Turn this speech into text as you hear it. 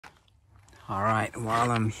All right,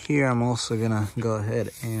 while I'm here, I'm also gonna go ahead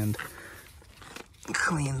and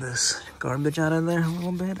clean this garbage out of there a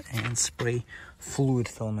little bit and spray fluid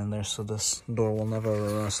film in there so this door will never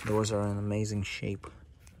rust. Doors are in amazing shape.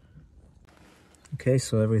 Okay,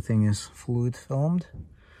 so everything is fluid filmed.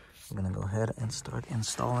 I'm gonna go ahead and start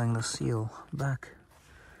installing the seal back.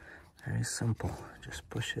 Very simple, just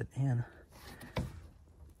push it in.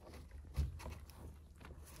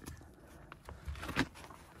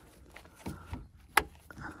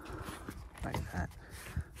 Like that.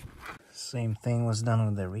 Same thing was done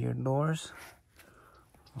with the rear doors.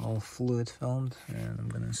 All fluid filmed, and I'm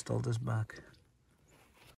gonna install this back.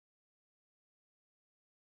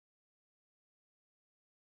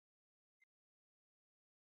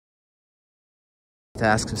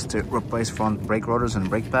 Task is to replace front brake rotors and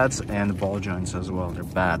brake pads and ball joints as well. They're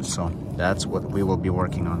bad, so that's what we will be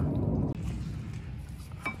working on.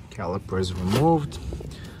 Calipers removed.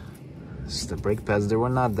 This is the brake pads. They were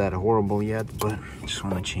not that horrible yet, but just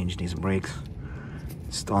want to change these brakes.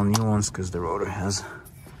 Install new ones because the rotor has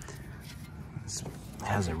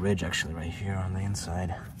a ridge actually right here on the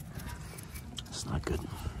inside. It's not good.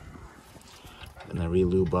 I'm gonna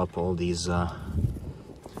re-lube up all these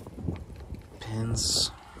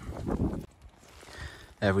pins.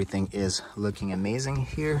 Everything is looking amazing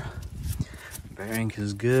here. Bearing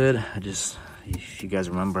is good. If you guys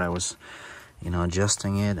remember, I was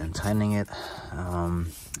adjusting it and tightening it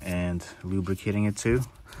and lubricating it too.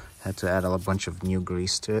 Had to add a bunch of new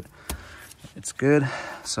grease to it. It's good.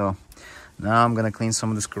 So now I'm gonna clean some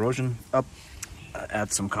of this corrosion up,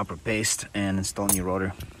 add some copper paste, and install new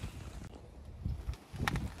rotor.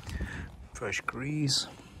 Fresh grease.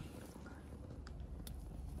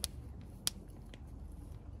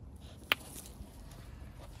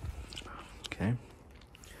 Okay,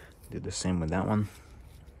 do the same with that one.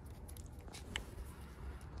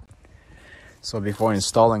 So before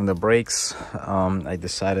installing the brakes, I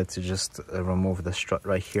decided to just remove the strut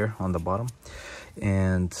right here on the bottom,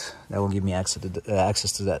 and that will give me access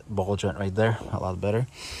to that ball joint right there a lot better.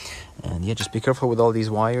 And yeah, just be careful with all these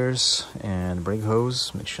wires and brake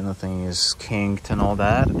hose. Make sure nothing is kinked and all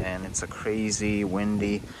that. And it's a crazy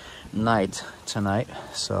windy night tonight,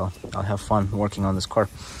 so I'll have fun working on this car.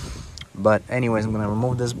 But anyways, I'm gonna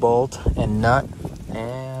remove this bolt and nut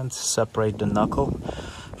and separate the knuckle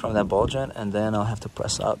from that ball joint, and then I'll have to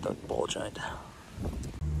press out that ball joint.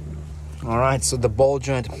 All right, so the ball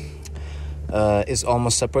joint is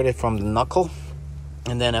almost separated from the knuckle,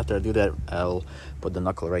 and then after I do that, I'll put the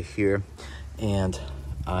knuckle right here, and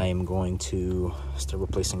I'm going to start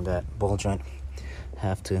replacing that ball joint.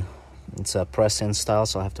 It's a press-in style,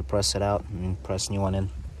 so I have to press it out and press new one in.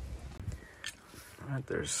 All right,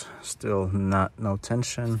 there's still no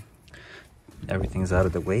tension. Everything's out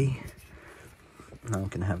of the way. Now I'm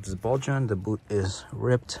gonna have this ball joint. The boot is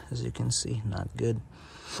ripped, as you can see, not good.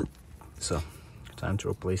 So, time to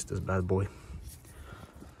replace this bad boy.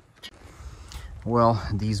 Well,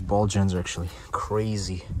 these ball joints are actually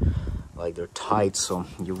crazy. Like, they're tight, so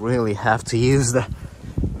you really have to use the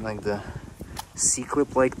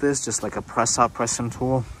C-clip like this, just like a press-in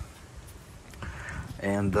tool.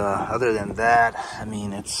 And other than that, I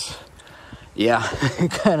mean, yeah,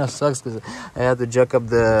 it kind of sucks because I had to jack up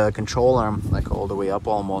the control arm like all the way up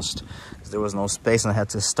almost, because there was no space, and I had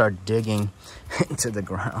to start digging into the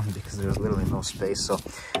ground because there was literally no space. So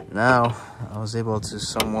now I was able to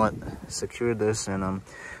somewhat secure this, and I'm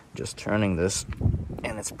just turning this,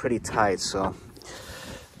 and it's pretty tight. So,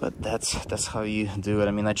 but that's how you do it.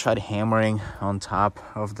 I mean, I tried hammering on top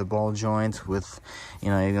of the ball joint with,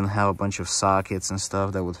 you're gonna have a bunch of sockets and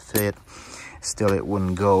stuff that would fit. Still, it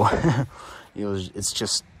wouldn't go. It's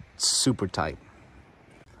just super tight.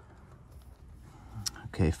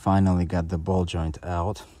 Okay, finally got the ball joint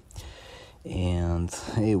out, and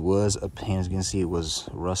it was a pain. As you can see, it was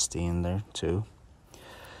rusty in there too.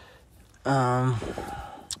 And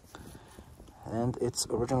it's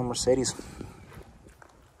original Mercedes.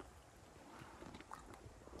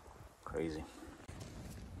 Crazy.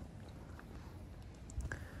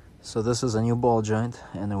 So this is a new ball joint,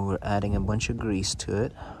 and then we're adding a bunch of grease to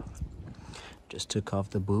it. Just took off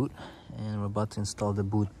the boot, and we're about to install the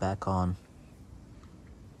boot back on.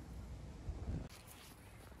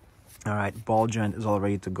 All right, ball joint is all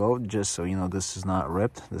ready to go. Just so you know, this is not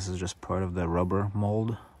ripped. This is just part of the rubber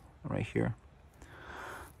mold right here.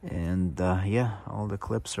 And yeah, all the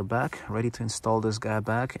clips are back, ready to install this guy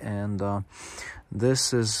back. And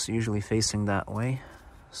this is usually facing that way,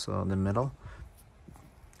 so the middle,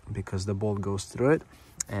 because the bolt goes through it.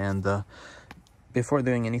 And before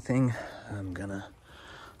doing anything, I'm gonna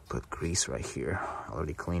put grease right here. I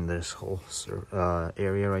already cleaned this whole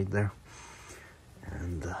area right there.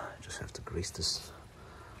 And just have to grease this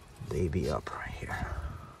baby up right here.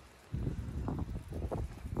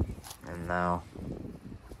 And now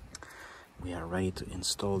we are ready to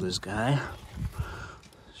install this guy.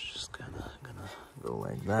 It's just gonna go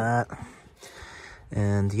like that.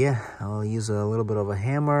 And yeah, I'll use a little bit of a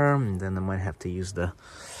hammer, and then I might have to use the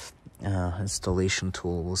installation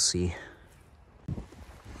tool. We'll see.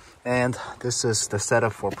 And this is the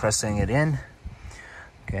setup for pressing it in.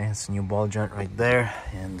 Okay, it's a new ball joint right there.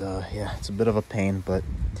 And yeah, it's a bit of a pain, but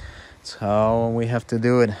it's how we have to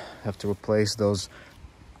do it. Have to replace those,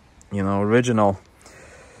 you know, original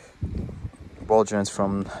ball joints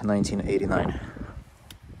from 1989.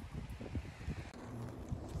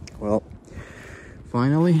 Well,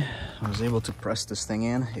 finally I was able to press this thing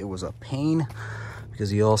in. It was a pain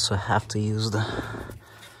because you also have to use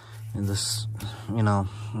this, you know,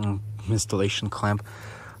 installation clamp.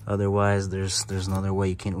 Otherwise there's no other way.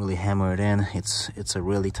 You can't really hammer it in. It's a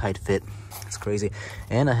really tight fit. It's crazy.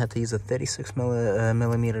 And I had to use a 36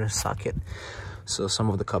 millimeter socket, so some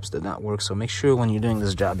of the cups did not work. So make sure when you're doing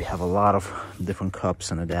this job you have a lot of different cups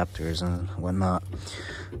and adapters and whatnot.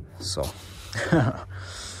 So a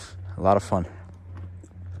lot of fun.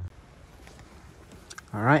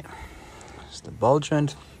 All right, it's the ball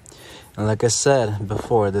joint. And like I said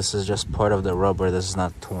before, this is just part of the rubber. This is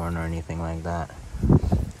not torn or anything like that.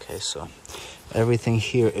 Okay, so everything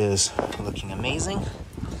here is looking amazing.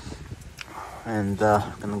 And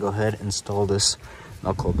I'm gonna go ahead and install this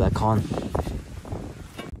knuckle back on.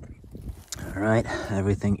 All right,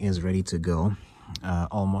 everything is ready to go.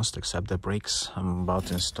 Almost, except the brakes. I'm about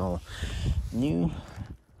to install new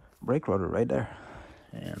brake rotor right there.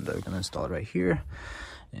 And I'm gonna install it right here.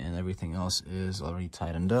 And everything else is already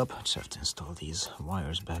tightened up. I just have to install these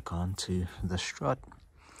wires back onto the strut.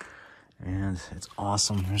 And it's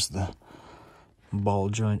awesome. There's the ball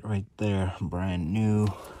joint right there, brand new.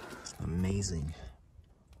 It's amazing.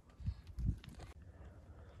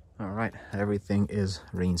 All right, everything is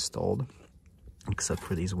reinstalled except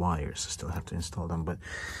for these wires. I still have to install them, but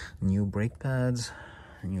new brake pads,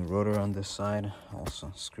 a new rotor on this side,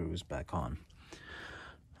 also screws back on.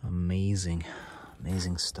 Amazing,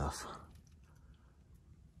 amazing stuff.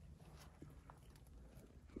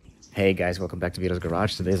 Hey guys, welcome back to VITO'S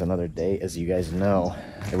Garage. Today's another day. As you guys know,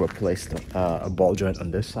 I replaced a ball joint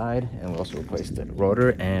on this side, and we also replaced the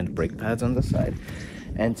rotor and brake pads on this side.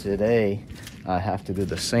 And today I have to do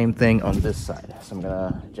the same thing on this side. So I'm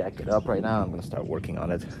gonna jack it up right now. I'm gonna start working on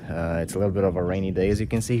it. It's a little bit of a rainy day, as you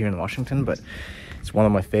can see, here in Washington, but it's one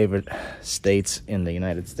of my favorite states in the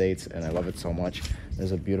United States, and I love it so much.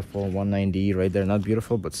 There's a beautiful 190E right there. Not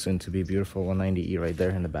beautiful, but soon to be beautiful 190E right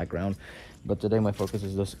there in the background. But today my focus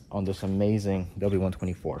is on this amazing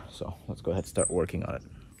W124. So let's go ahead and start working on it.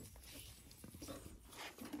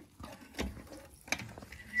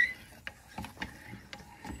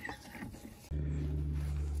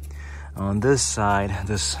 On this side,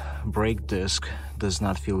 this brake disc does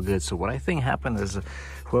not feel good. So what I think happened is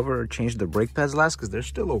whoever changed the brake pads last, because they're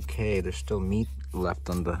still okay, there's still meat left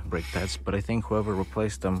on the brake pads, but I think whoever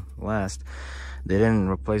replaced them last, they didn't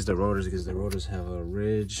replace the rotors because the rotors have a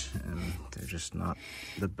ridge and they're just not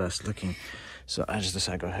the best looking. So I just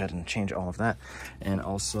decided to go ahead and change all of that. And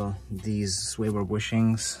also these sway bar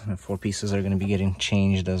bushings, 4 pieces, are going to be getting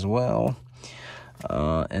changed as well.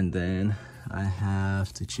 And then I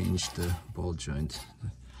have to change the ball joint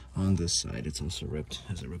on this side. It's also ripped,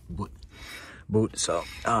 has a ripped boot. So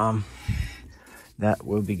that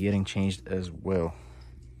will be getting changed as well.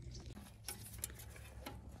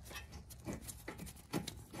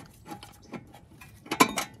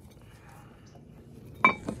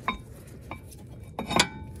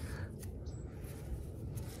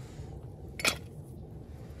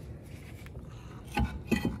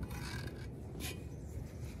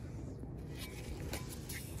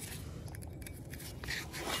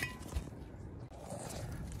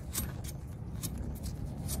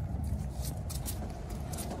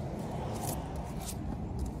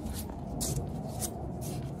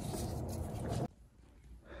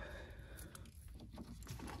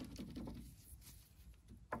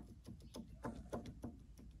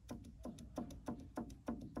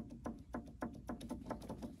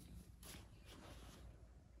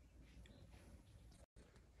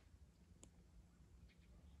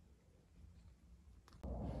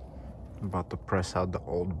 I'm about to press out the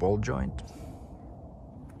old ball joint.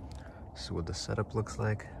 See what the setup looks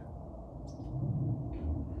like.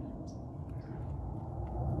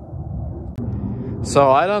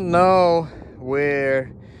 So I don't know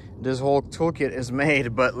where this whole toolkit is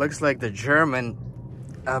made, but looks like the German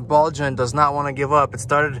ball joint does not want to give up. It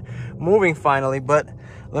started moving finally, but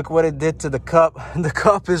Look what it did to the cup. The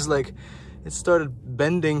cup is like, it started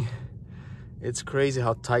bending. It's crazy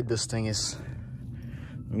how tight this thing is.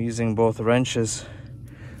 I'm using both wrenches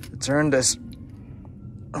to turn this.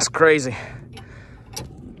 That's crazy.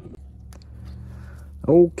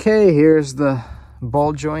 Okay, here's the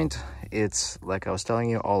ball joint. It's like I was telling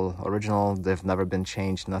you, all original. They've never been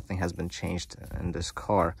changed. Nothing has been changed in this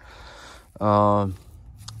car. And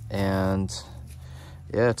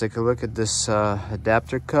yeah, take a look at this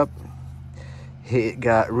adapter cup. It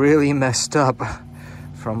got really messed up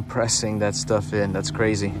from pressing that stuff in. That's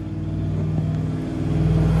crazy.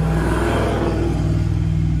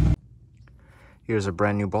 Here's a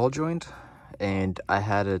brand new ball joint, and I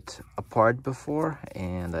had it apart before,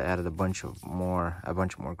 and I added a bunch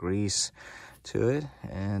more grease to it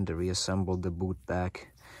and reassembled the boot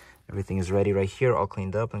back. Everything is ready right here, all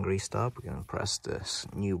cleaned up and greased up. We're gonna press this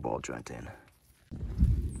new ball joint in.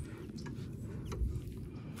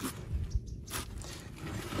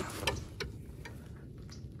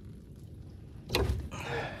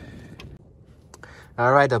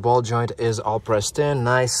 All right, the ball joint is all pressed in.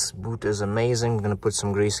 Nice, boot is amazing. I'm gonna put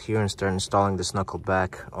some grease here and start installing this knuckle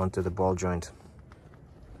back onto the ball joint.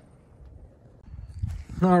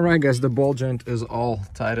 All right, guys, the ball joint is all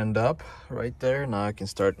tightened up right there. Now I can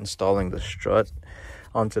start installing the strut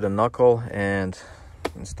onto the knuckle and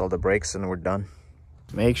install the brakes, and we're done.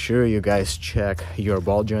 Make sure you guys check your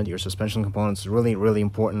ball joint, your suspension components. Really, really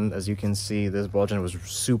important. As you can see, this ball joint was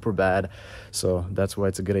super bad, so that's why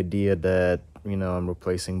it's a good idea that, you know, I'm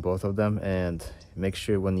replacing both of them. And make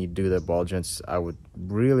sure when you do the ball joints, I would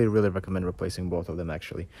really recommend replacing both of them,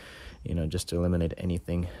 actually, you know, just to eliminate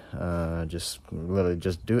anything. Just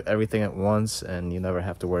do everything at once, and you never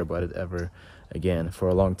have to worry about it ever again, for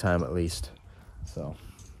a long time at least. So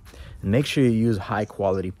make sure you use high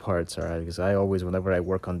quality parts, all right? Because I always, whenever I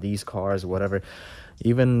work on these cars, whatever,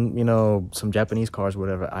 even, you know, some Japanese cars,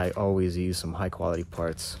 whatever, I always use some high quality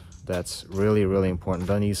parts. That's really important.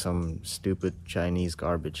 Don't use some stupid Chinese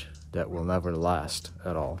garbage that will never last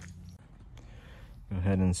at all. Go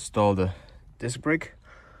ahead and install the disc brake.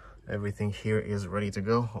 Everything here is ready to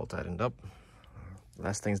go, all tightened up.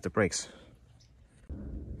 Last thing is the brakes.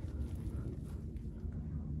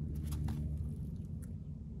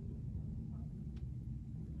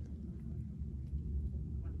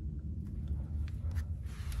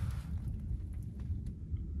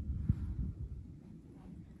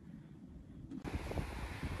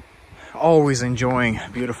 Always enjoying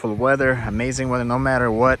beautiful weather, amazing weather, no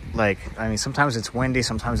matter what. Like, I mean, sometimes it's windy,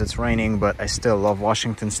 sometimes it's raining, but I still love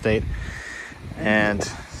Washington State, and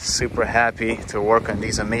super happy to work on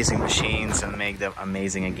these amazing machines and make them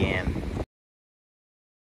amazing again.